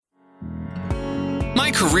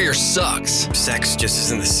My career sucks. Sex just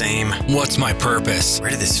isn't the same. What's my purpose? Where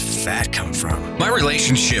did this fat come from? My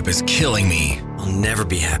relationship is killing me. I'll never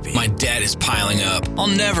be happy. My debt is piling up. I'll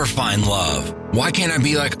never find love. Why can't I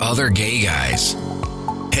be like other gay guys?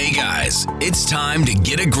 Hey guys, it's time to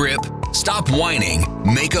get a grip, stop whining,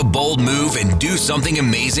 make a bold move, and do something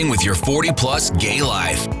amazing with your 40-plus gay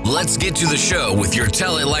life. Let's get to the show with your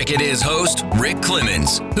Tell It Like It Is host, Rick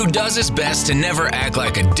Clemens, who does his best to never act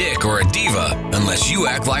like a dick or a diva unless you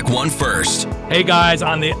act like one first. Hey guys,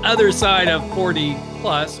 on the other side of 40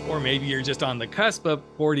 plus, or maybe you're just on the cusp of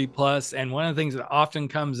 40 plus, and one of the things that often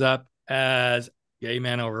comes up as gay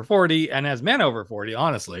men over 40 and as men over 40,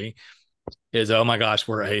 honestly, is, oh my gosh,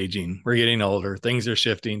 we're aging, we're getting older, things are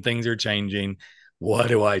shifting, things are changing. What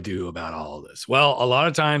do I do about all of this? Well, a lot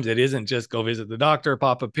of times it isn't just go visit the doctor,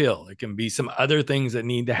 pop a pill. It can be some other things that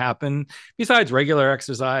need to happen besides regular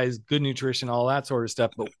exercise, good nutrition, all that sort of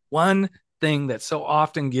stuff. But one thing that so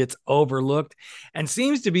often gets overlooked and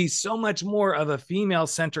seems to be so much more of a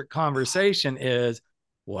female-centric conversation is,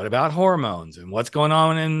 what about hormones and what's going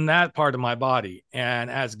on in that part of my body?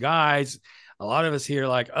 And as guys, a lot of us hear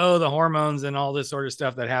like, oh, the hormones and all this sort of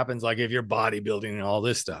stuff that happens, like if you're bodybuilding and all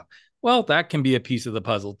this stuff. Well, that can be a piece of the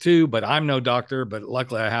puzzle too, but I'm no doctor, but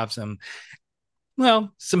luckily I have some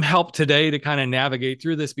help today to kind of navigate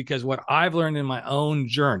through this, because what I've learned in my own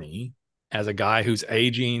journey as a guy who's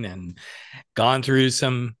aging and gone through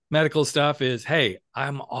some medical stuff is, hey,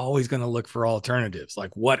 I'm always going to look for alternatives.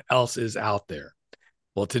 Like, what else is out there?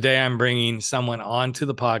 Well, today I'm bringing someone onto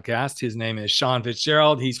the podcast. His name is Sean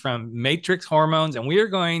Fitzgerald. He's from Matrix Hormones, and we are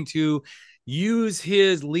going to use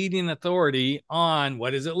his leading authority on what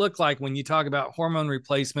does it look like when you talk about hormone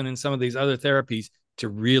replacement and some of these other therapies to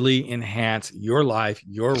really enhance your life,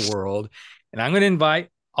 your world. And I'm going to invite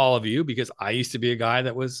all of you, because I used to be a guy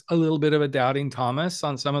that was a little bit of a doubting Thomas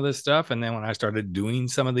on some of this stuff. And then when I started doing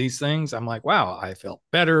some of these things, I'm like, wow, I felt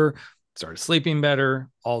better, started sleeping better,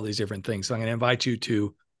 all these different things. So I'm going to invite you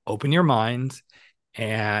to open your minds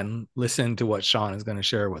and listen to what Sean is going to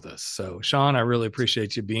share with us. So Sean, I really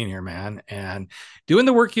appreciate you being here, man, and doing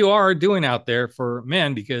the work you are doing out there for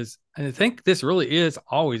men, because I think this really is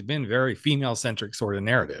always been very female-centric sort of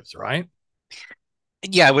narratives, right?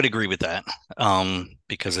 Yeah, I would agree with that,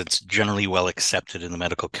 because it's generally well accepted in the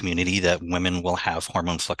medical community that women will have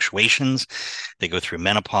hormone fluctuations. They go through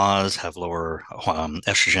menopause, have lower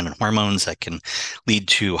estrogen and hormones that can lead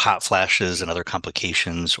to hot flashes and other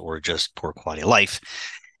complications, or just poor quality of life.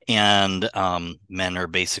 And men are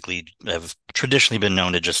basically have traditionally been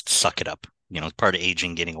known to just suck it up. You know, part of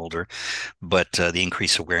aging, getting older, but the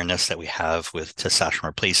increased awareness that we have with testosterone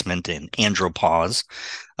replacement and andropause,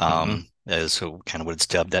 so kind of what it's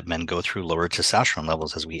dubbed, that men go through lower testosterone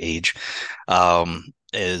levels as we age,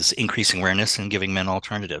 is increasing awareness and giving men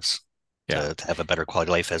alternatives to have a better quality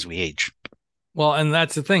of life as we age. Well, and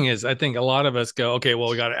that's the thing is, I think a lot of us go, okay, well,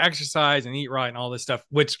 we got to exercise and eat right and all this stuff,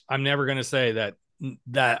 which I'm never going to say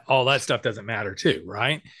that all that stuff doesn't matter too,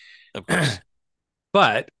 right? Of course.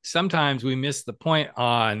 But sometimes we miss the point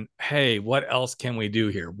on, hey, what else can we do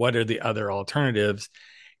here? What are the other alternatives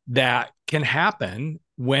that can happen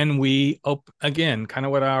when we, again, kind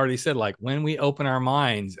of what I already said, like when we open our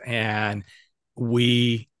minds and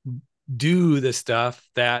we do the stuff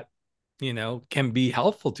that, you know, can be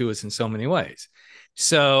helpful to us in so many ways.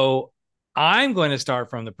 So I'm going to start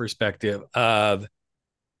from the perspective of,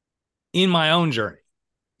 in my own journey,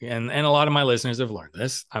 and a lot of my listeners have learned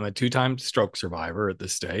this, I'm a 2-time stroke survivor at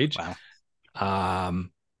this stage. Wow.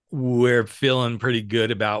 We're feeling pretty good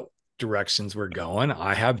about directions we're going.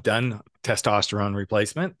 I have done testosterone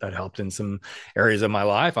replacement that helped in some areas of my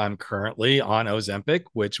life. I'm currently on Ozempic,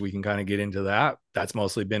 which we can kind of get into that. That's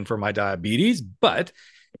mostly been for my diabetes, but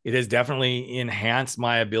it has definitely enhanced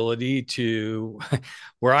my ability to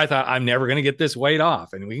where I thought I'm never going to get this weight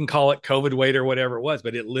off. And we can call it COVID weight or whatever it was,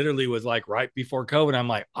 but it literally was like right before COVID. I'm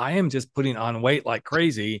like, I am just putting on weight like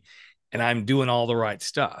crazy and I'm doing all the right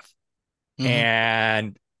stuff.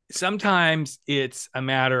 And sometimes it's a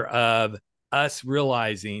matter of us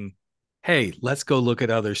realizing, hey, let's go look at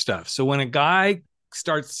other stuff. So when a guy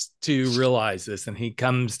starts to realize this and he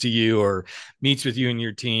comes to you or meets with you and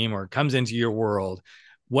your team or comes into your world,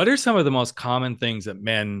 what are some of the most common things that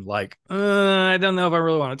men like, I don't know if I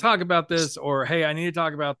really want to talk about this, or, hey, I need to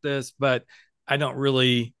talk about this, but I don't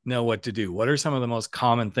really know what to do? What are some of the most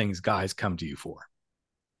common things guys come to you for?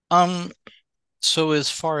 So as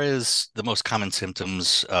far as the most common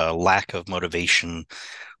symptoms, lack of motivation,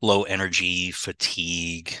 low energy,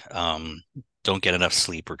 fatigue, don't get enough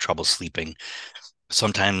sleep or trouble sleeping,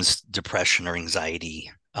 sometimes depression or anxiety,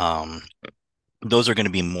 those are going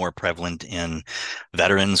to be more prevalent in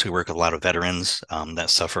veterans. We work with a lot of veterans that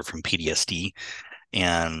suffer from PTSD,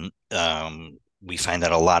 and we find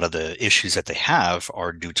that a lot of the issues that they have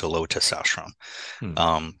are due to low testosterone.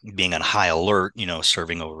 Being on high alert,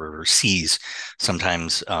 serving overseas,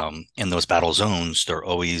 sometimes in those battle zones, they're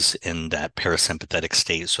always in that parasympathetic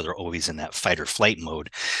state. So they're always in that fight or flight mode.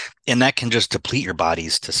 And that can just deplete your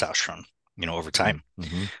body's testosterone, over time,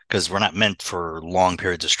 because we're not meant for long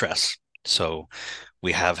periods of stress. So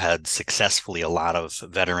we have had successfully a lot of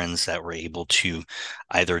veterans that were able to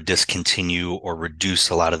either discontinue or reduce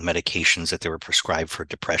a lot of the medications that they were prescribed for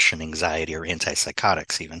depression, anxiety, or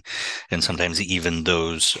antipsychotics even, and sometimes even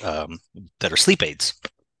those that are sleep aids.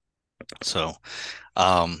 So,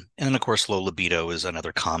 and then of course, low libido is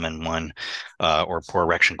another common one, or poor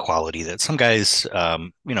erection quality that some guys, are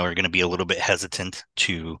going to be a little bit hesitant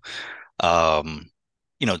to,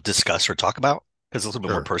 discuss or talk about because it's a little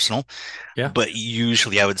bit more personal. Yeah. But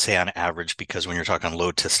usually I would say on average, because when you're talking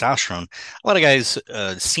low testosterone, a lot of guys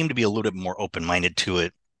seem to be a little bit more open-minded to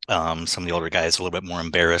it. Some of the older guys a little bit more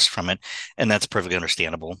embarrassed from it, and that's perfectly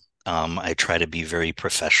understandable. I try to be very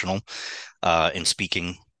professional in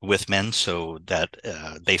speaking with men so that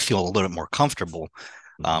they feel a little bit more comfortable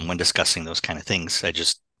when discussing those kind of things. I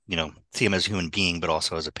just see them as a human being, but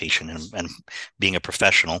also as a patient and being a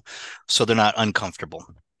professional, so they're not uncomfortable,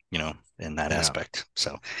 in that aspect.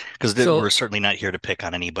 So, because we're certainly not here to pick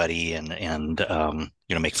on anybody and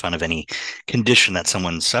make fun of any condition that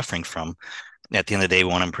someone's suffering from. At the end of the day,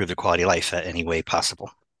 we want to improve their quality of life at any way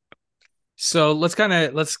possible. So let's kind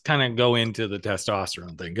of go into the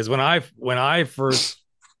testosterone thing, because when I first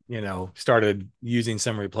started using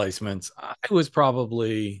some replacements, I was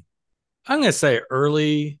probably, I'm going to say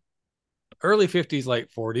early 50s, late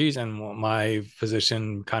 40s, and my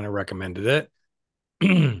physician kind of recommended it.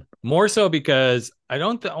 More so because I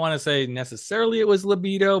don't want to say necessarily it was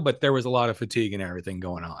libido, but there was a lot of fatigue and everything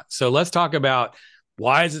going on. So let's talk about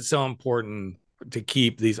why is it so important to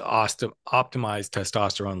keep these optimized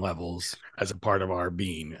testosterone levels as a part of our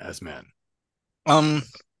being as men?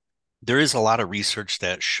 There is a lot of research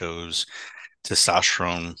that shows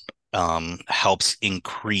testosterone helps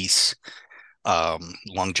increase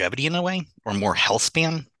longevity in a way, or more health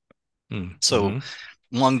span. So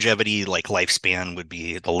longevity, like lifespan, would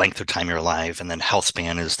be the length of time you're alive, and then health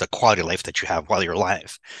span is the quality of life that you have while you're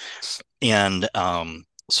alive. And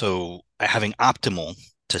so having optimal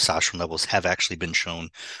testosterone levels have actually been shown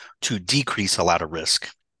to decrease a lot of risk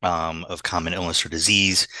of common illness or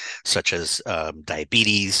disease, such as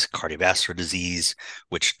diabetes, cardiovascular disease,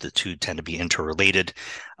 which the two tend to be interrelated,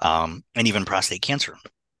 and even prostate cancer.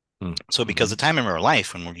 So because the time in our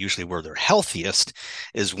life when we're their healthiest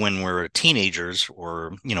is when we're teenagers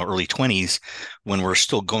or, early 20s, when we're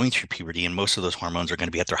still going through puberty, and most of those hormones are going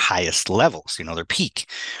to be at their highest levels, their peak.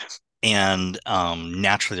 And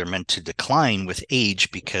naturally they're meant to decline with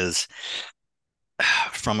age, because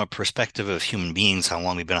from a perspective of human beings, how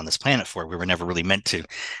long we've been on this planet for, we were never really meant to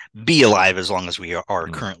be alive as long as we are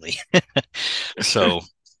currently. So,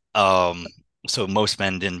 so most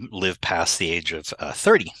men didn't live past the age of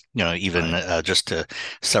 30, even just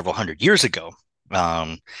several hundred years ago.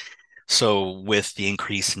 So with the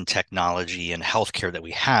increase in technology and healthcare that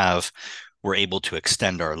we have, we're able to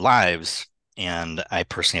extend our lives. And I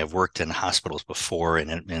personally have worked in hospitals before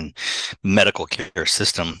and in medical care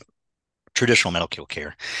system, traditional medical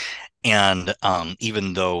care. And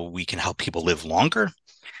even though we can help people live longer,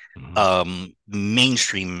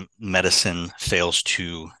 mainstream medicine fails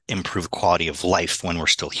to improve quality of life when we're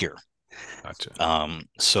still here. Gotcha.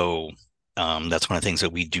 So that's one of the things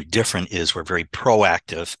that we do different is we're very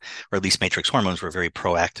proactive, or at least Matrix Hormones, we're very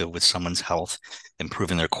proactive with someone's health,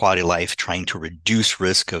 improving their quality of life, trying to reduce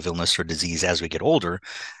risk of illness or disease as we get older,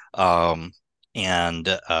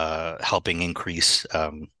 and helping increase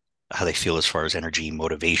how they feel as far as energy,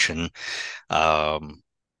 motivation,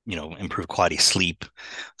 improve quality sleep.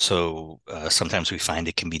 So sometimes we find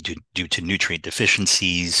it can be due to nutrient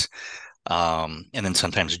deficiencies, and then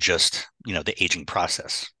sometimes just, the aging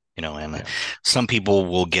process, and some people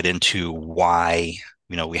will get into why,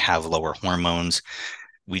 we have lower hormones.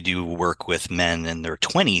 We do work with men in their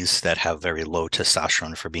 20s that have very low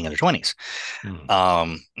testosterone for being in their 20s,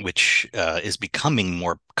 which is becoming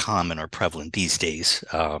more common or prevalent these days.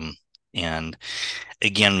 And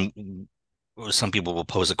again, some people will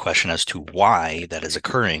pose a question as to why that is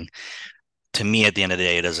occurring. To me, at the end of the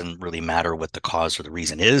day, it doesn't really matter what the cause or the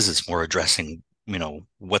reason is. It's more addressing,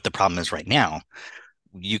 what the problem is right now.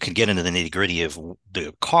 You can get into the nitty gritty of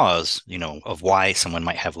the cause, of why someone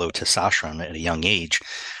might have low testosterone at a young age.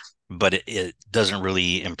 but it doesn't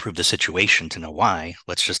really improve the situation to know why.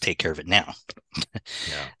 Let's just take care of it now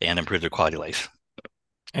Yeah. and improve their quality of life.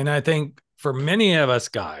 And I think for many of us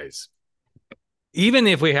guys, even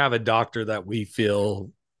if we have a doctor that we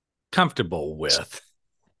feel comfortable with,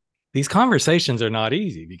 these conversations are not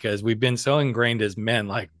easy because we've been so ingrained as men,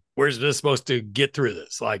 like, we're just supposed to get through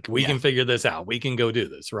this. Like, we can figure this out. We can go do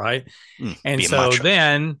this. Right. And Be so macho.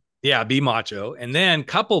 then, yeah, be macho. And then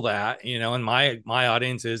couple that, and my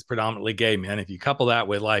audience is predominantly gay men. If you couple that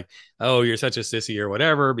with like, oh, you're such a sissy or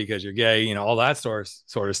whatever because you're gay, all that sort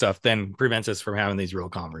of stuff, then prevents us from having these real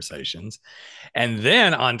conversations. And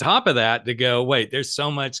then on top of that, to go, wait, there's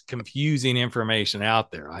so much confusing information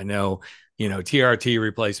out there. I know, TRT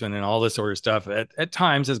replacement and all this sort of stuff at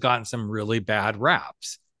times has gotten some really bad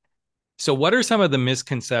raps. So, what are some of the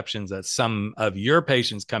misconceptions that some of your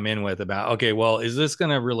patients come in with about, okay, well, is this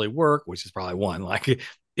going to really work? Which is probably one. Like,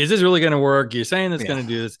 is this really going to work? You're saying it's going to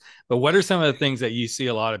do this, but what are some of the things that you see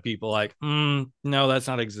a lot of people like, no, that's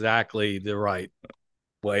not exactly the right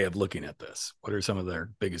way of looking at this? What are some of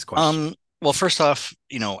their biggest questions? Well, first off,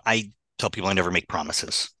 I tell people I never make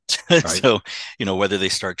promises. Right. So, whether they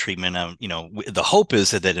start treatment, the hope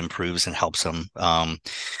is that improves and helps them.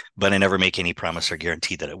 But I never make any promise or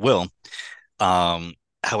guarantee that it will.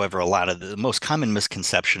 However, a lot of the most common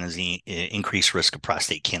misconception is the increased risk of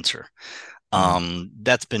prostate cancer.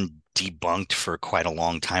 That's been debunked for quite a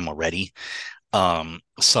long time already.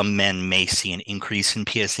 Some men may see an increase in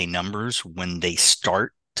PSA numbers when they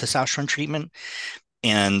start testosterone treatment,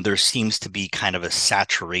 and there seems to be kind of a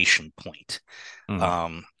saturation point.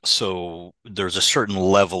 So there's a certain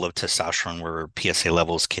level of testosterone where PSA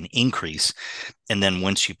levels can increase. And then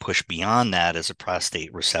once you push beyond that, as the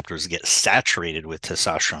prostate receptors get saturated with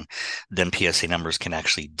testosterone, then PSA numbers can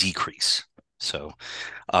actually decrease. So,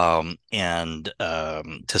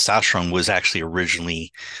 testosterone was actually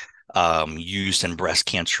originally used in breast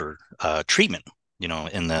cancer treatment,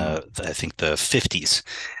 in I think the 50s.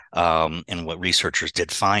 And what researchers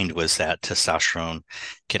did find was that testosterone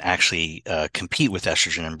can actually compete with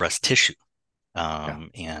estrogen in breast tissue.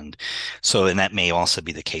 And that may also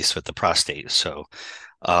be the case with the prostate. So,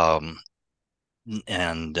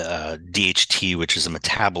 DHT, which is a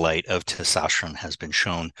metabolite of testosterone, has been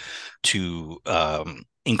shown to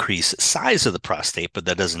increase size of the prostate, but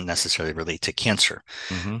that doesn't necessarily relate to cancer.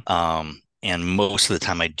 And most of the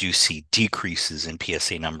time, I do see decreases in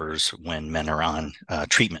PSA numbers when men are on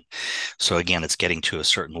treatment. So again, it's getting to a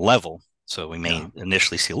certain level. So we may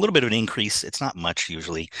initially see a little bit of an increase. It's not much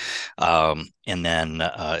usually. And then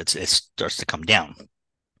it starts to come down.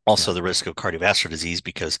 Also, the risk of cardiovascular disease,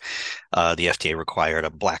 because the FDA required a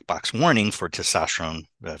black box warning for testosterone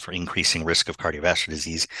for increasing risk of cardiovascular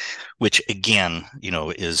disease, which again,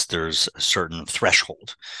 there's a certain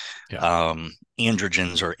threshold.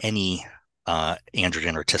 Androgens or any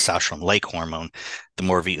androgen or testosterone-like hormone, the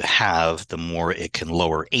more of it you have, the more it can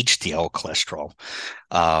lower HDL cholesterol.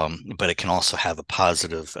 But it can also have a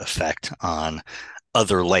positive effect on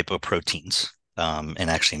other lipoproteins. And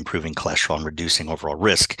actually improving cholesterol and reducing overall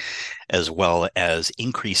risk, as well as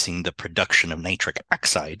increasing the production of nitric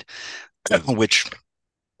oxide, which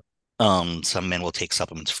some men will take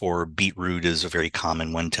supplements for. Beetroot is a very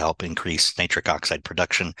common one to help increase nitric oxide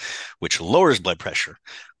production, which lowers blood pressure.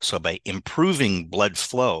 So by improving blood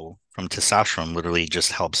flow from testosterone, literally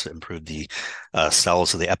just helps improve the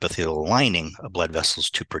cells of the epithelial lining of blood vessels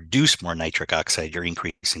to produce more nitric oxide. You're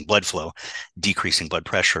increasing blood flow, decreasing blood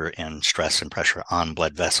pressure and stress and pressure on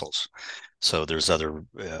blood vessels. So there's other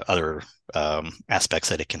aspects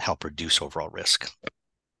that it can help reduce overall risk.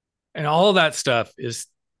 And all of that stuff is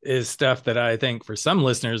stuff that I think for some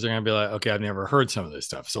listeners are going to be like, okay, I've never heard some of this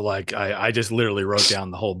stuff. So like, I just literally wrote down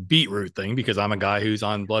the whole beetroot thing because I'm a guy who's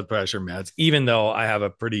on blood pressure meds, even though I have a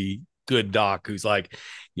pretty good doc who's like,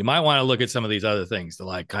 you might want to look at some of these other things to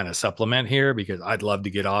like kind of supplement here because I'd love to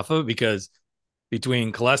get off of, because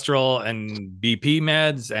between cholesterol and BP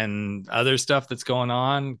meds and other stuff that's going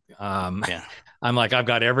on, I'm like, I've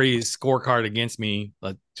got every scorecard against me.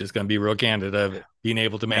 Just going to be real candid of being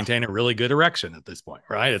able to maintain a really good erection at this point,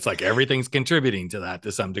 right? It's like everything's contributing to that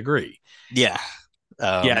to some degree. Yeah.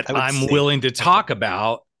 Yet I'm willing to talk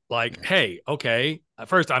about like, hey, okay.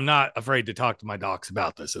 First, I'm not afraid to talk to my docs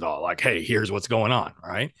about this at all. Like, hey, here's what's going on,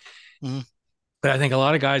 right? But I think a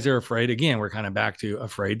lot of guys are afraid. Again, we're kind of back to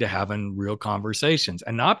afraid to having real conversations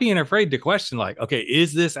and not being afraid to question like, okay,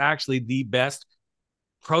 is this actually the best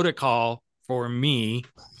protocol for me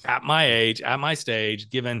at my age, at my stage,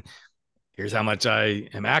 given here's how much I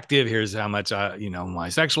am active, here's how much my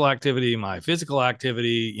sexual activity, my physical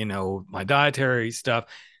activity, my dietary stuff.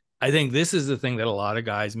 I think this is the thing that a lot of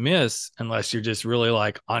guys miss unless you're just really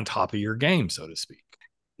like on top of your game, so to speak.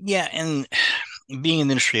 Yeah, and being in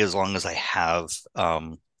the industry as long as I have,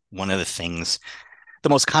 one of the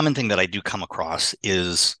most common thing that I do come across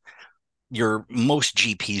is your most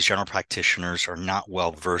GPs, general practitioners, are not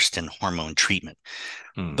well versed in hormone treatment.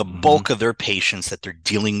 The Mm-hmm. bulk of their patients that they're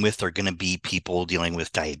dealing with are going to be people dealing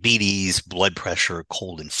with diabetes, blood pressure,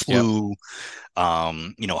 cold and Yep. flu,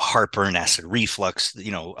 heartburn, acid reflux,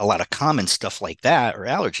 a lot of common stuff like that, or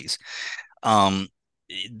allergies. Um,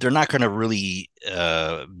 they're not going to really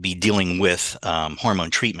be dealing with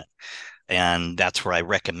hormone treatment. And that's where I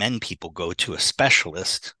recommend people go to a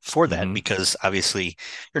specialist for that, Mm-hmm. because obviously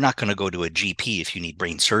you're not going to go to a GP if you need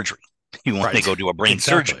brain surgery. You want to Right. go to a brain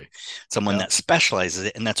surgeon, Exactly. someone Yep. that specializes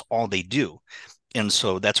it, and that's all they do. And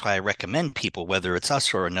so that's why I recommend people, whether it's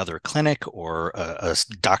us or another clinic or a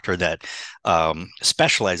doctor that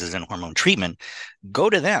specializes in hormone treatment, go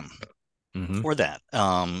to them Mm-hmm. for that.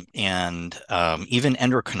 And even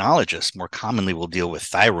endocrinologists more commonly will deal with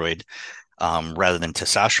thyroid rather than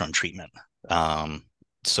testosterone treatment. Um,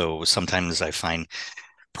 so sometimes I find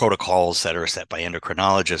protocols that are set by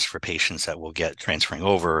endocrinologists for patients that will get transferring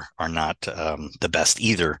over are not the best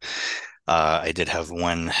either. I did have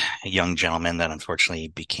one young gentleman that unfortunately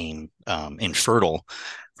became infertile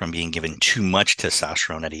from being given too much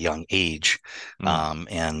testosterone at a young age, Mm.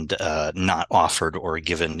 and not offered or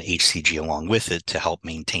given HCG along with it to help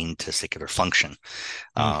maintain testicular function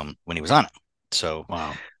Mm. when he was on it. So,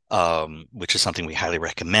 Wow. which is something we highly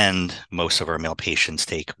recommend most of our male patients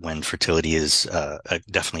take when fertility is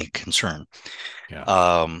definitely a concern. Yeah.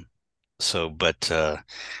 Um, so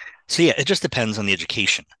yeah, it just depends on the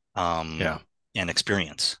education Yeah. and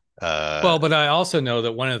experience. Well, but I also know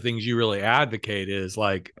that one of the things you really advocate is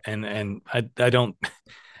like, and I don't,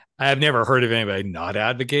 I have never heard of anybody not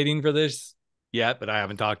advocating for this yet, but I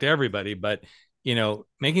haven't talked to everybody. But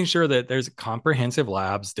making sure that there's comprehensive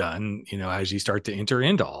labs done, as you start to enter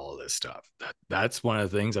into all of this stuff. That's one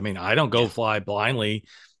of the things. I mean, I don't go Yeah. fly blindly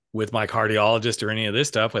with my cardiologist or any of this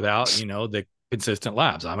stuff without, the consistent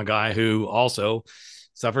labs. I'm a guy who also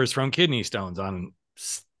suffers from kidney stones on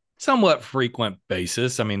somewhat frequent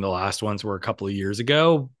basis. I mean, the last ones were a couple of years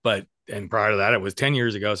ago, but and prior to that, it was 10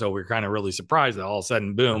 years ago. So we are kind of really surprised that all of a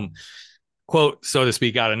sudden, boom, quote, so to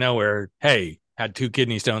speak, out of nowhere, hey, had two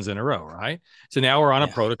kidney stones in a row, right? So now we're on a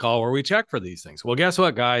Yeah. protocol where we check for these things. Well, guess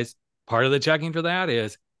what, guys? Part of the checking for that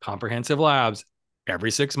is comprehensive labs.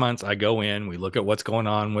 Every 6 months, I go in, we look at what's going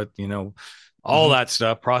on with, all Mm-hmm. that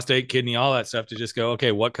stuff, prostate, kidney, all that stuff to just go,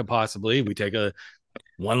 okay, what could possibly, we take a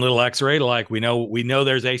one little x-ray to like we know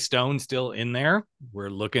there's a stone still in there. We're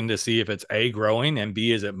looking to see if it's A, growing, and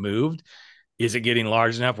B, is it moved, is it getting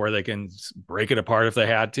large enough where they can break it apart if they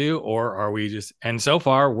had to, or are we just, and so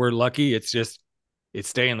far we're lucky, it's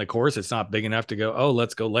staying the course. It's not big enough to go, oh,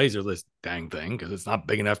 let's go laser this dang thing, because it's not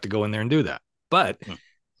big enough to go in there and do that. But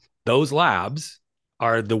those labs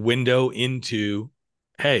are the window into,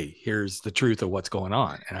 hey, here's the truth of what's going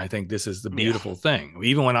on. And I think this is the Yeah. beautiful thing.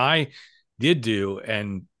 Even when I did do,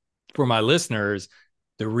 and for my listeners,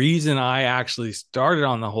 the reason I actually started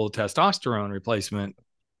on the whole testosterone replacement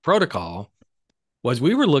protocol was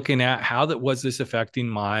we were looking at how that was this affecting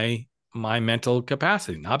my mental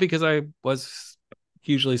capacity, not because I was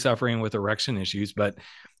hugely suffering with erection issues, but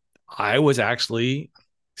I was actually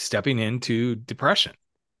stepping into depression.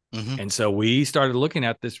 Mm-hmm. And so we started looking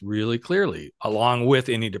at this really clearly, along with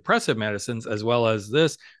any depressive medicines, as well as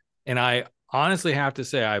this. And I honestly have to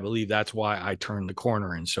say, I believe that's why I turned the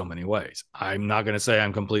corner in so many ways. I'm not going to say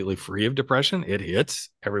I'm completely free of depression. It hits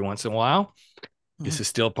every once in a while. Mm-hmm. This is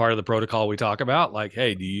still part of the protocol we talk about. Like,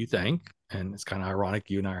 hey, do you think? And it's kind of ironic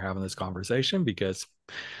you and I are having this conversation because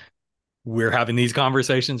we're having these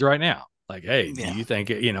conversations right now. Like, hey, do Yeah. you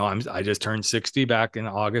think, I just turned 60 back in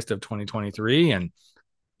August of 2023, and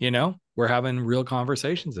we're having real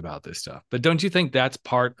conversations about this stuff. But don't you think that's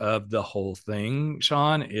part of the whole thing,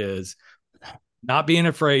 Sean, is not being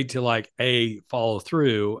afraid to like follow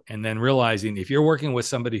through, and then realizing if you're working with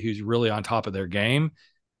somebody who's really on top of their game,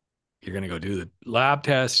 you're going to go do the lab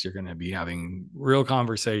tests, you're going to be having real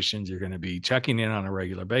conversations, you're going to be checking in on a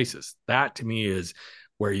regular basis. That to me is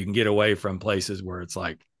where you can get away from places where it's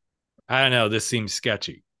like, I don't know, this seems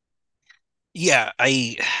sketchy. Yeah.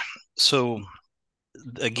 So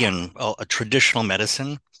again, a traditional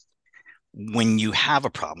medicine, when you have a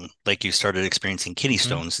problem, like you started experiencing kidney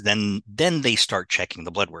Mm-hmm. stones, then they start checking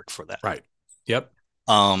the blood work for that. Right. Yep.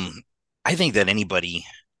 Um, I think that anybody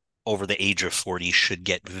over the age of 40 should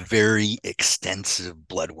get very extensive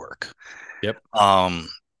blood work. Yep. Um,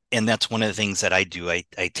 and that's one of the things that I do. I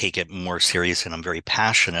take it more serious, and I'm very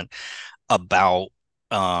passionate about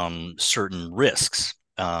certain risks.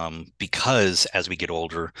 Because as we get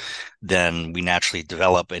older, then we naturally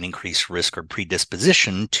develop an increased risk or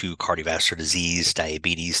predisposition to cardiovascular disease,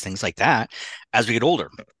 diabetes, things like that as we get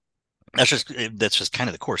older. That's just kind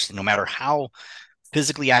of the course. No matter how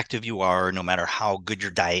physically active you are, no matter how good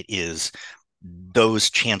your diet is,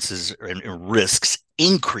 those chances and risks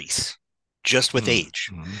increase just with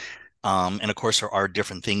age. Mm-hmm. And of course, there are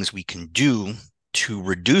different things we can do to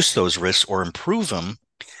reduce those risks or improve them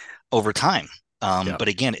over time. But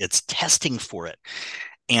again, it's testing for it.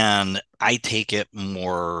 And I take it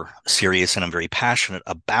more serious and I'm very passionate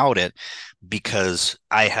about it because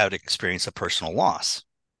I had experienced a personal loss.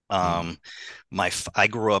 Um, I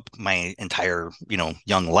grew up my entire,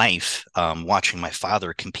 young life, watching my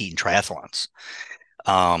father compete in triathlons.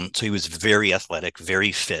 So he was very athletic,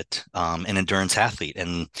 very fit, an endurance athlete.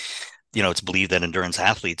 And, it's believed that endurance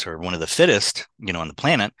athletes are one of the fittest, on the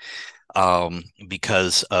planet,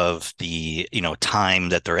 because of the, time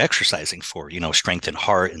that they're exercising for, strength in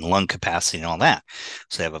heart and lung capacity and all that.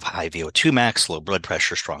 So they have a high VO2 max, low blood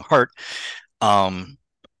pressure, strong heart.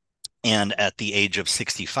 And at the age of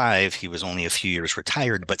 65, he was only a few years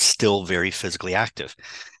retired, but still very physically active.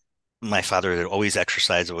 My father had always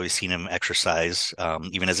exercised. I've always seen him exercise,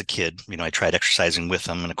 even as a kid. I tried exercising with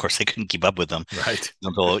him, and of course, I couldn't keep up with him. Right.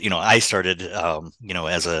 Until, I started,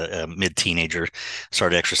 as a mid-teenager,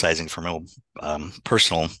 started exercising for my own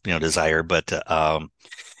personal, desire. But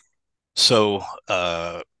so,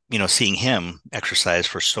 seeing him exercise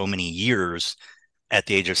for so many years at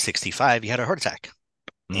the age of 65, he had a heart attack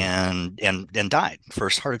and died.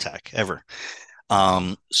 First heart attack ever.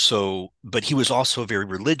 But he was also very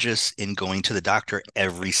religious in going to the doctor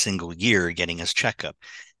every single year, getting his checkup.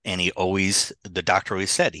 And the doctor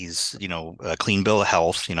always said, he's, a clean bill of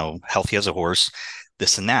health, healthy as a horse,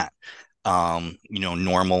 this and that.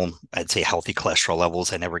 Normal, I'd say healthy cholesterol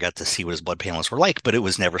levels. I never got to see what his blood panels were like, but it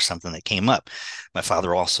was never something that came up. My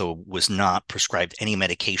father also was not prescribed any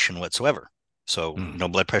medication whatsoever. So no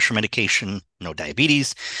blood pressure medication, no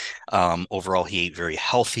diabetes. Overall, he ate very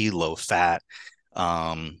healthy, low fat,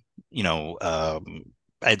 I'd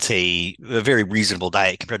say a very reasonable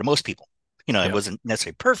diet compared to most people. It wasn't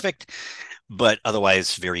necessarily perfect, but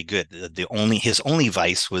otherwise very good. His only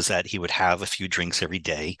vice was that he would have a few drinks every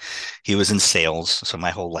day. He was in sales, so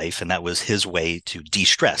my whole life, and that was his way to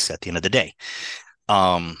de-stress at the end of the day.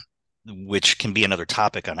 Which can be another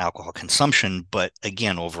topic on alcohol consumption, but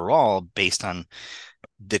again, overall, based on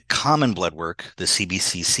the common blood work, the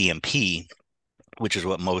CBC, CMP, which is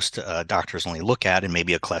what most doctors only look at, and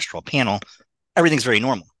maybe a cholesterol panel, everything's very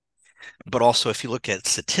normal. But also, if you look at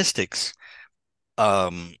statistics,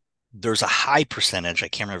 there's a high percentage, I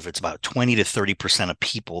can't remember if it's about 20 to 30% of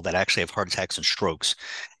people that actually have heart attacks and strokes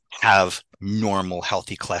have normal,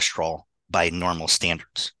 healthy cholesterol by normal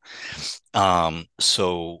standards.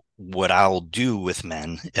 So what I'll do with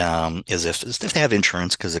men is if they have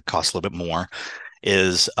insurance, because it costs a little bit more,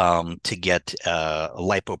 is to get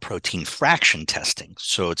lipoprotein fraction testing.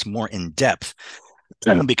 So it's more in depth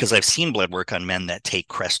because I've seen blood work on men that take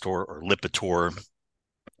Crestor or Lipitor,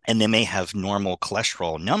 and they may have normal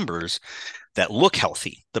cholesterol numbers that look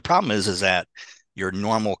healthy. The problem is that your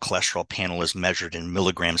normal cholesterol panel is measured in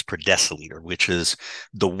milligrams per deciliter, which is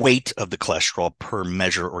the weight of the cholesterol per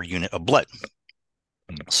measure or unit of blood.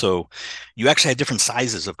 So you actually have different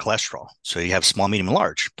sizes of cholesterol. So you have small, medium, and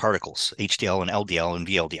large particles, HDL and LDL and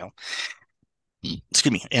VLDL.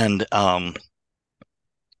 Excuse me. And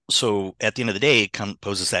so at the end of the day, it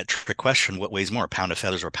poses that trick question: what weighs more, a pound of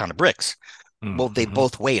feathers or a pound of bricks? Well, they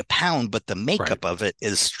both weigh a pound, but the makeup of it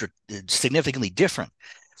is significantly different.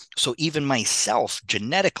 So even myself,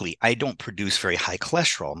 genetically, I don't produce very high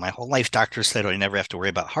cholesterol. My whole life, doctors said I never have to worry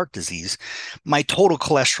about heart disease. My total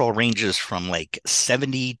cholesterol ranges from like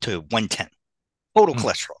 70 to 110, total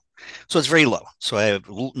cholesterol. So it's very low. So I have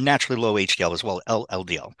naturally low HDL as well,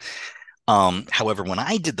 LDL. However, when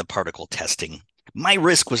I did the particle testing, my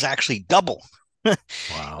risk was actually double.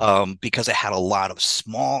 Wow. Because I had a lot of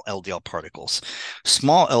small LDL particles.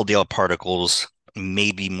 Small LDL particles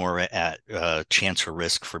may be more at chance or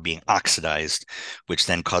risk for being oxidized, which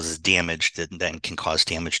then causes damage that then can cause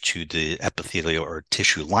damage to the epithelial or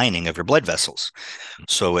tissue lining of your blood vessels.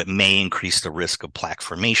 So it may increase the risk of plaque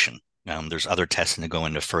formation. There's other testing to go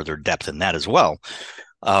into further depth in that as well.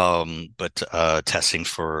 But testing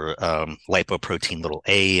for lipoprotein little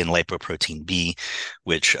a and lipoprotein B,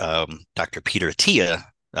 which Dr. Peter Attia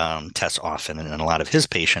tests often in a lot of his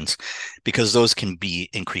patients, because those can be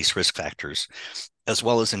increased risk factors, as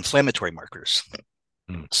well as inflammatory markers.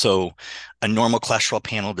 So a normal cholesterol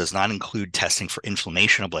panel does not include testing for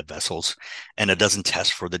inflammation of blood vessels, and it doesn't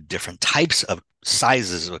test for the different types of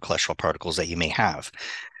sizes of cholesterol particles that you may have.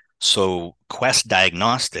 So Quest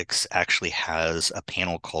Diagnostics actually has a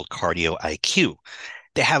panel called Cardio IQ.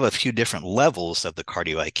 They have a few different levels of the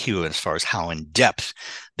Cardio IQ as far as how in depth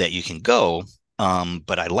that you can go.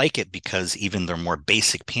 But I like it because even their more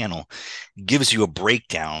basic panel gives you a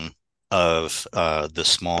breakdown of the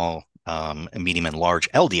small, medium, and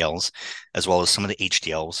large LDLs, as well as some of the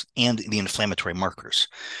HDLs and the inflammatory markers.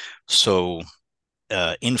 So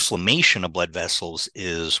inflammation of blood vessels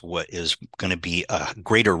is what is going to be a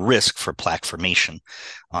greater risk for plaque formation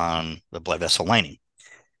on the blood vessel lining.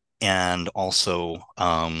 And also,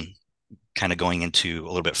 kind of going into a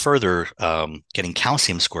little bit further, getting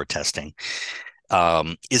calcium score testing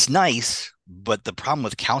is nice, but the problem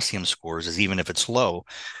with calcium scores is even if it's low,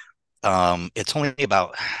 it's only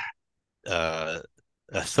about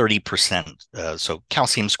 30%. So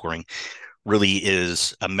calcium scoring really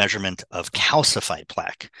is a measurement of calcified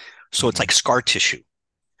plaque. So it's like scar tissue.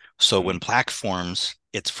 So when plaque forms,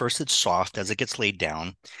 it's soft as it gets laid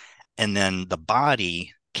down, and then the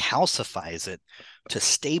body calcifies it to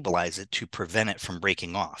stabilize it to prevent it from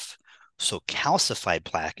breaking off. So calcified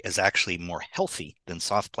plaque is actually more healthy than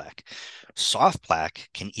soft plaque. Soft plaque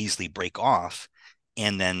can easily break off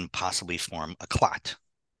and then possibly form a clot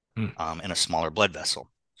in a smaller blood vessel.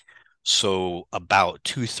 So about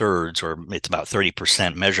 2/3, or it's about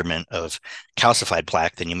 30% measurement of calcified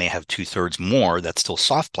plaque, then you may have 2/3 more that's still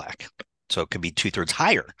soft plaque. So it could be 2/3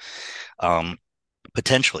 higher,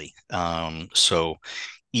 potentially. So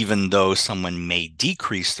even though someone may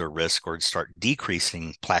decrease their risk or start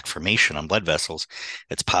decreasing plaque formation on blood vessels,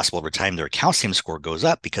 it's possible over time their calcium score goes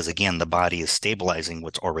up because, again, the body is stabilizing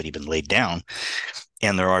what's already been laid down.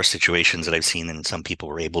 And there are situations that I've seen, and some people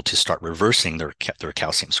were able to start reversing their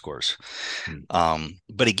calcium scores.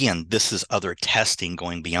 But again, this is other testing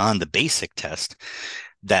going beyond the basic test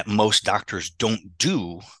that most doctors don't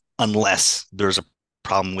do unless there's a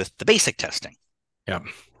problem with the basic testing. Yeah.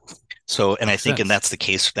 So, and I think, and that's the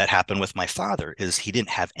case that happened with my father, is he didn't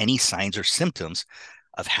have any signs or symptoms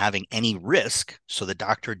of having any risk. So the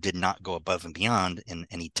doctor did not go above and beyond in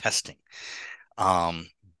any testing.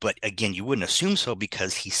 But again, you wouldn't assume so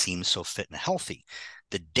because he seems so fit and healthy.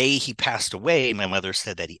 The day he passed away, my mother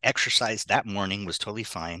said that he exercised that morning, was totally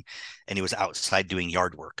fine, and he was outside doing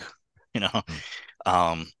yard work,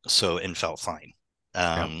 so, and felt fine.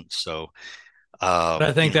 So but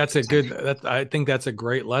I think that's I think that's a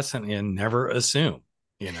great lesson in never assume.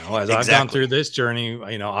 As I've gone through this journey,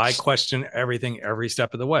 I question everything every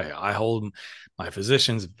step of the way. I hold my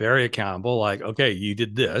physicians very accountable. Like, okay, you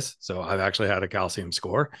did this. So I've actually had a calcium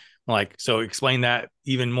score. Like, so explain that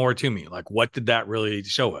even more to me. Like, what did that really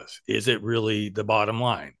show us? Is it really the bottom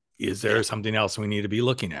line? Is there something else we need to be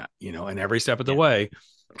looking at? And every step of the way,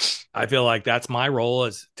 I feel like that's my role,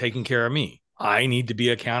 as taking care of me. I need to be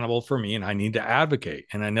accountable for me, and I need to advocate.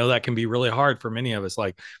 And I know that can be really hard for many of us.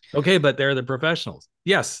 Like, okay, but they're the professionals.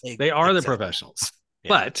 Yes, they are the professionals,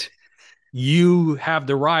 but you have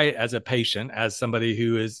the right as a patient, as somebody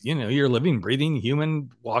who is, you're living, breathing,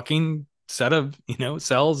 human, walking set of,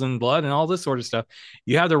 cells and blood and all this sort of stuff.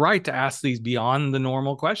 You have the right to ask these beyond the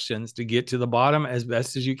normal questions to get to the bottom as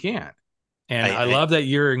best as you can. And I love that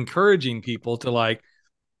you're encouraging people to like,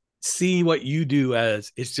 see what you do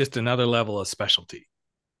as it's just another level of specialty.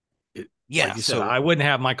 Like you said, I wouldn't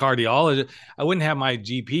have my cardiologist, I wouldn't have my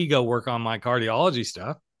GP go work on my cardiology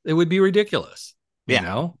stuff. It would be ridiculous, you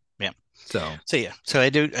know? Yeah. So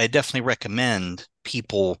I definitely recommend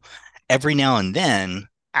people every now and then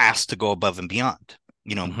ask to go above and beyond,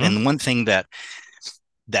 and one thing that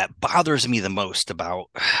bothers me the most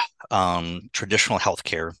about traditional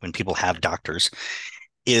healthcare when people have doctors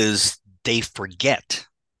is they forget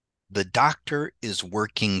the doctor is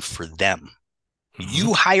working for them.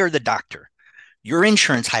 You hire the doctor. Your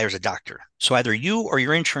insurance hires a doctor. So either you or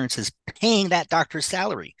your insurance is paying that doctor's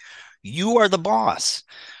salary. You are the boss.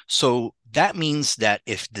 So that means that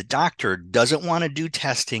if the doctor doesn't want to do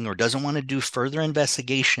testing or doesn't want to do further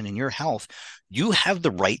investigation in your health, you have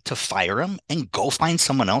the right to fire him and go find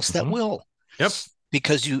someone else that will. Yep.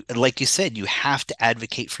 Because you, like you said, you have to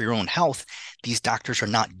advocate for your own health. These doctors are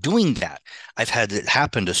not doing that. I've had it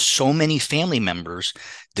happen to so many family members,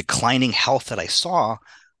 declining health that I saw.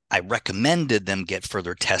 I recommended them get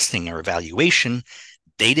further testing or evaluation.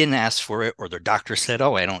 They didn't ask for it, or their doctor said,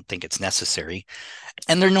 "Oh, I don't think it's necessary,"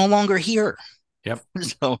 and they're no longer here. Yep.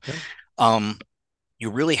 So, you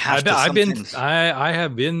really have to. I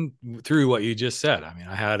have been through what you just said. I mean,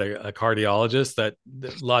 I had a cardiologist that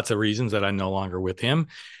lots of reasons that I'm no longer with him.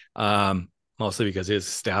 mostly because his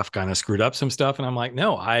staff kind of screwed up some stuff. And I'm like,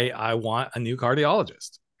 no, I want a new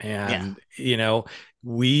cardiologist. Yeah. And,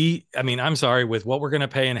 I mean, I'm sorry, with what we're going to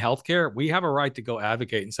pay in healthcare, we have a right to go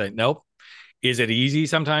advocate and say, nope. Is it easy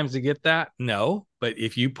sometimes to get that? No, but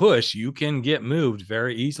if you push, you can get moved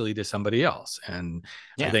very easily to somebody else. And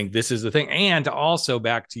I Yeah. think this is the thing. And also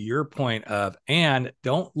back to your point of, and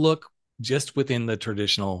don't look just within the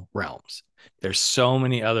traditional realms. There's so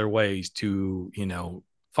many other ways to,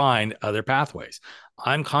 find other pathways.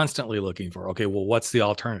 I'm constantly looking for, okay, well, what's the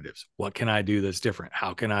alternatives? What can I do that's different?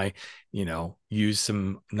 How can I, use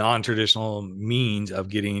some non-traditional means of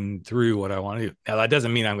getting through what I want to do? Now, that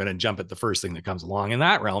doesn't mean I'm going to jump at the first thing that comes along in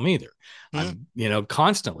that realm either. Mm-hmm. I'm,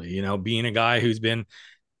 constantly, being a guy who's been,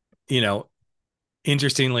 you know,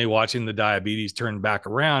 interestingly watching the diabetes turn back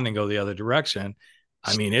around and go the other direction.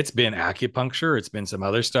 I mean, it's been acupuncture. It's been some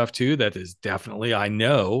other stuff too. That is definitely, I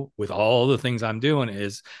know with all the things I'm doing,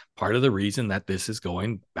 is part of the reason that this is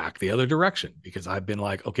going back the other direction, because I've been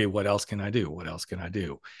like, okay, what else can I do? What else can I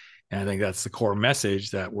do? And I think that's the core message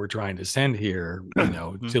that we're trying to send here,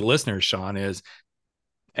 to listeners, Sean, is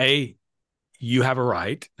A, you have a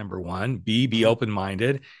right, number one. B, be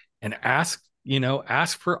open-minded and ask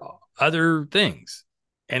for other things.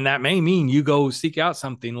 And that may mean you go seek out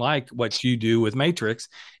something like what you do with Matrix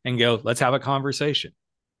and go, let's have a conversation.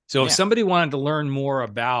 So if somebody wanted to learn more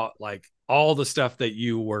about like all the stuff that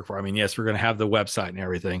you work for, I mean, yes, we're going to have the website and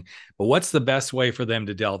everything, but what's the best way for them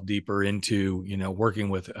to delve deeper into, working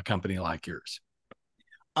with a company like yours?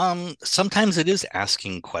 Sometimes it is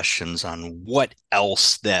asking questions on what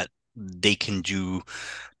else that they can do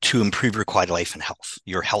to improve your quality of life and health,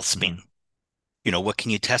 your health span. What can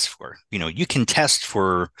you test for? You can test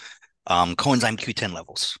for coenzyme Q10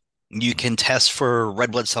 levels. You can test for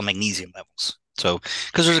red blood cell magnesium levels. So,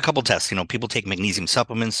 because there's a couple tests, people take magnesium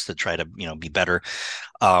supplements to try to, be better.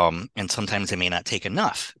 And sometimes they may not take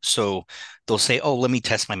enough. So they'll say, oh, let me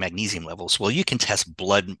test my magnesium levels. Well, you can test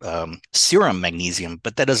blood serum magnesium,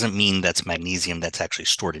 but that doesn't mean that's magnesium that's actually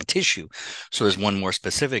stored in tissue. So there's one more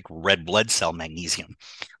specific, red blood cell magnesium.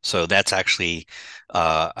 So that's actually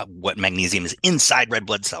what magnesium is inside red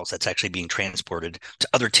blood cells. That's actually being transported to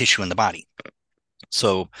other tissue in the body.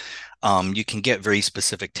 So you can get very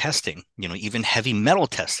specific testing, even heavy metal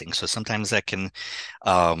testing. So sometimes that can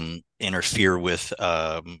interfere with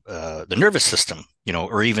the nervous system,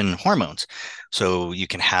 or even hormones. So you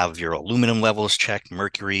can have your aluminum levels checked,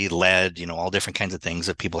 mercury, lead, all different kinds of things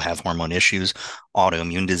that people have hormone issues,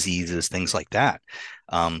 autoimmune diseases, things like that,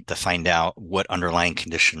 to find out what underlying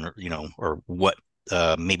condition, or what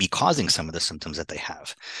may be causing some of the symptoms that they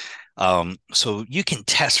have. So you can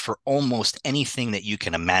test for almost anything that you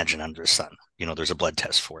can imagine under the sun. There's a blood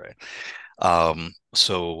test for it.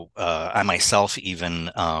 So I myself, even,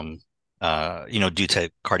 due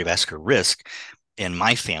to cardiovascular risk in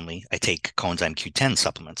my family, I take coenzyme Q10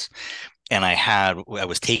 supplements. And I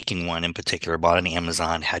was taking one in particular, bought on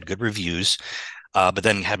Amazon, had good reviews, but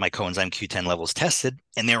then had my coenzyme Q10 levels tested,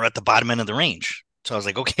 and they were at the bottom end of the range. So I was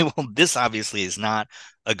like, okay, well, this obviously is not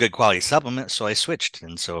a good quality supplement. So I switched.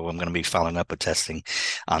 And so I'm going to be following up with testing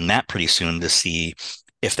on that pretty soon to see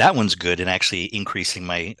if that one's good and actually increasing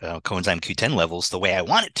my coenzyme Q10 levels the way I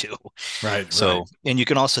want it to. Right. So, right. And you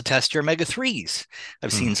can also test your omega-3s.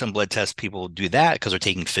 I've seen some blood test people do that because they're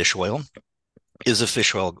taking fish oil. Is a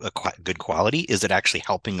fish oil a good quality? Is it actually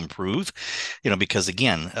helping improve? Because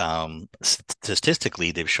again,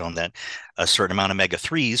 statistically, they've shown that a certain amount of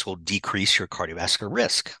omega-3s will decrease your cardiovascular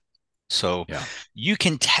risk. So you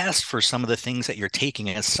can test for some of the things that you're taking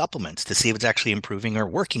as supplements to see if it's actually improving or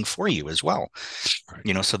working for you as well.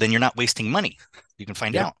 Right. So then you're not wasting money. You can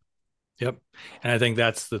find out. Yep. And I think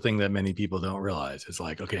that's the thing that many people don't realize. It's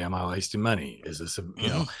like, okay, am I wasting money? Is this,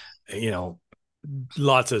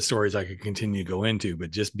 lots of stories I could continue to go into, but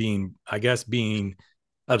just being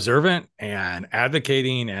observant and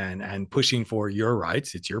advocating and pushing for your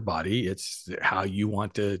rights. It's your body. It's how you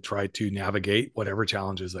want to try to navigate whatever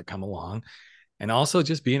challenges that come along. And also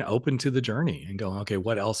just being open to the journey and going, okay,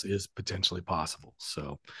 what else is potentially possible?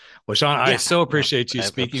 So, well, Sean, I so appreciate you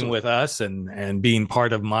speaking with us and being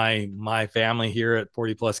part of my family here at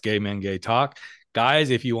 40 Plus Gay Men Gay Talk. Guys,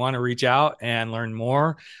 if you want to reach out and learn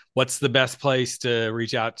more, what's the best place to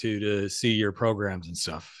reach out to see your programs and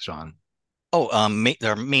stuff, Sean? Oh, our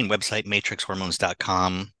main website,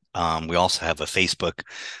 matrixhormones.com. We also have a Facebook,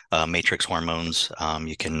 Matrix Hormones.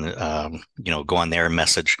 You can, go on there and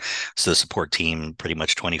message the support team pretty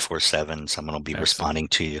much 24/7. Someone will be responding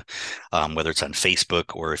to you, whether it's on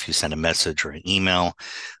Facebook or if you send a message or an email,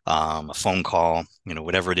 a phone call,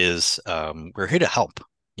 whatever it is. We're here to help.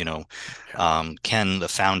 Ken, the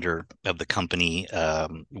founder of the company,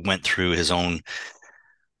 went through his own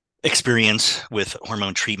experience with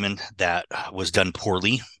hormone treatment that was done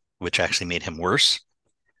poorly, which actually made him worse.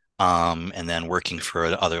 And then working for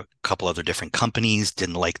a couple other different companies,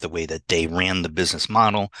 didn't like the way that they ran the business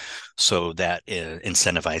model. So that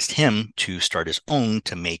incentivized him to start his own,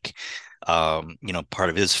 to make, part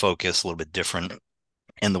of his focus a little bit different,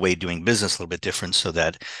 and the way of doing business a little bit different, so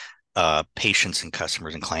that patients and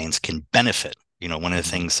customers and clients can benefit. One of the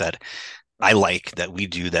things that I like that we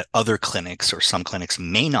do that other clinics or some clinics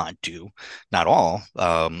may not do, not all,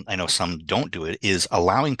 I know some don't do it, is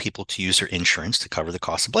allowing people to use their insurance to cover the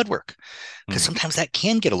cost of blood work. Because sometimes that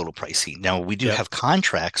can get a little pricey. Now, we do have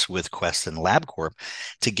contracts with Quest and LabCorp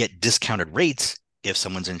to get discounted rates if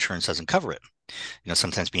someone's insurance doesn't cover it.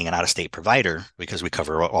 Sometimes being an out-of-state provider, because we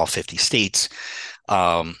cover all 50 states,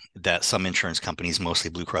 that some insurance companies, mostly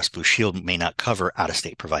Blue Cross Blue Shield, may not cover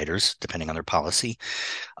out-of-state providers, depending on their policy.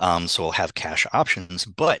 So we'll have cash options.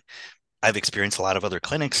 But I've experienced a lot of other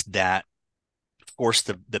clinics that force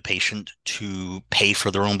the patient to pay for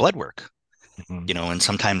their own blood work. And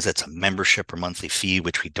sometimes that's a membership or monthly fee,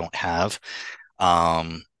 which we don't have.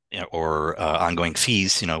 Or ongoing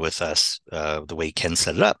fees, with us, the way Ken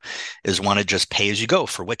set it up, is want to just pay as you go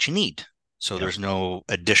for what you need. So there's no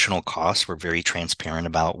additional costs. We're very transparent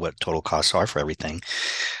about what total costs are for everything.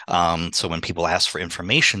 So when people ask for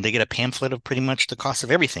information, they get a pamphlet of pretty much the cost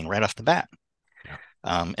of everything right off the bat.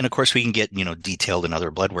 And of course, we can get, detailed in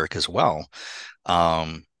other blood work as well.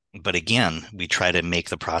 But again, we try to make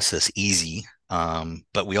the process easy,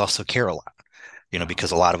 but we also care a lot.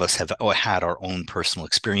 Because a lot of us have had our own personal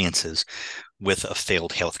experiences with a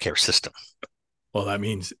failed healthcare system. Well, that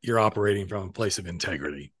means you're operating from a place of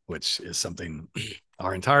integrity, which is something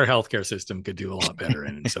our entire healthcare system could do a lot better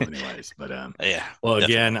in so many ways. But well, definitely.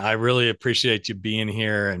 Again, I really appreciate you being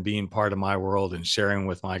here and being part of my world and sharing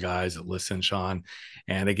with my guys that listen, Sean.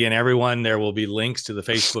 And again, everyone, there will be links to the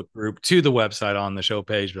Facebook group, to the website on the show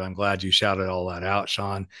page, but I'm glad you shouted all that out,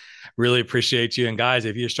 Sean. Really appreciate you. And guys,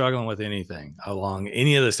 if you're struggling with anything along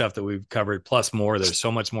any of the stuff that we've covered, plus more, there's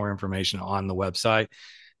so much more information on the website.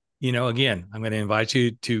 Again, I'm going to invite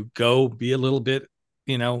you to go be a little bit,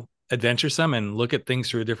 adventuresome and look at things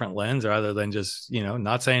through a different lens, rather than just,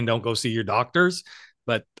 not saying don't go see your doctors,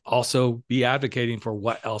 but also be advocating for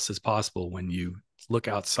what else is possible when you look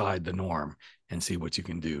outside the norm and see what you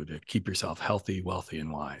can do to keep yourself healthy, wealthy,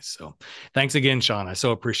 and wise. So thanks again, Sean. I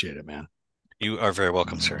so appreciate it, man. You are very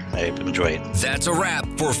welcome, sir. I enjoy it. That's a wrap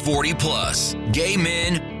for 40 Plus. Gay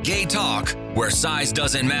men, gay talk, where size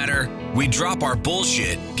doesn't matter. We drop our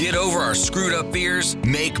bullshit, get over our screwed up fears,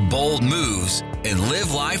 make bold moves, and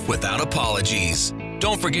live life without apologies.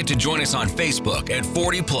 Don't forget to join us on Facebook at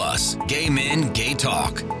 40 Plus, Gay Men, Gay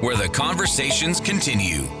Talk, where the conversations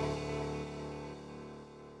continue.